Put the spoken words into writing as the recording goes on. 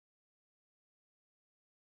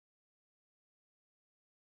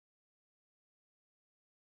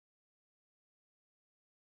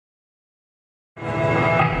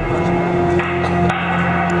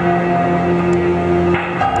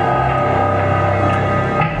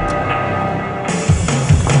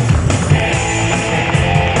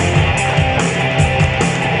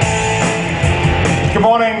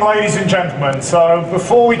ladies and gentlemen. So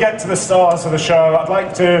before we get to the stars of the show, I'd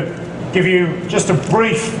like to give you just a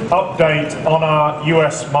brief update on our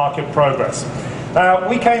US market progress.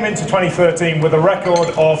 We came into 2013 with a record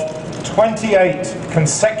of 28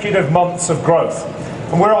 consecutive months of growth.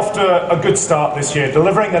 And we're off to a good start this year,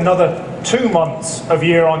 delivering another 2 months of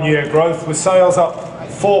year-on-year growth with sales up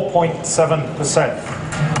 4.7%.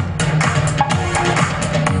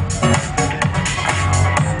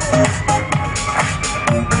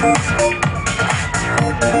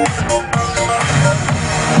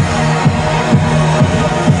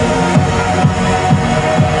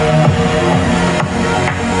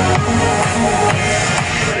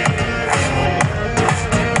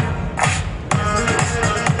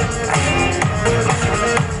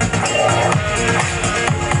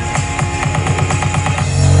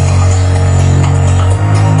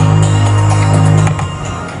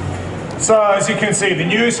 So as you can see, the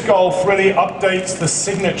newest Golf really updates the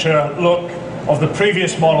signature look of the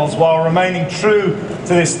previous models while remaining true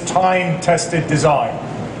to this time-tested design.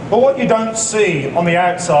 But what you don't see on the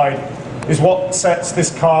outside is what sets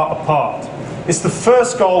this car apart. It's the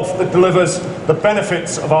first Golf that delivers the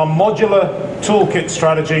benefits of our modular toolkit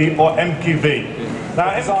strategy, or MQB.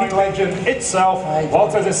 Now, MQ legend itself,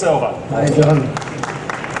 Walter de Silva. Hi, John.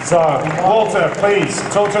 So, Walter, please,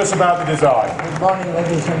 talk to us about the design. Good morning,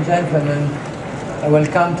 ladies and gentlemen.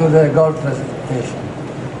 Welcome to the Golf presentation.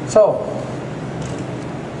 So,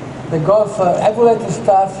 the Golf, I would like to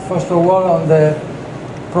start, first of all, on the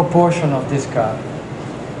proportion of this car.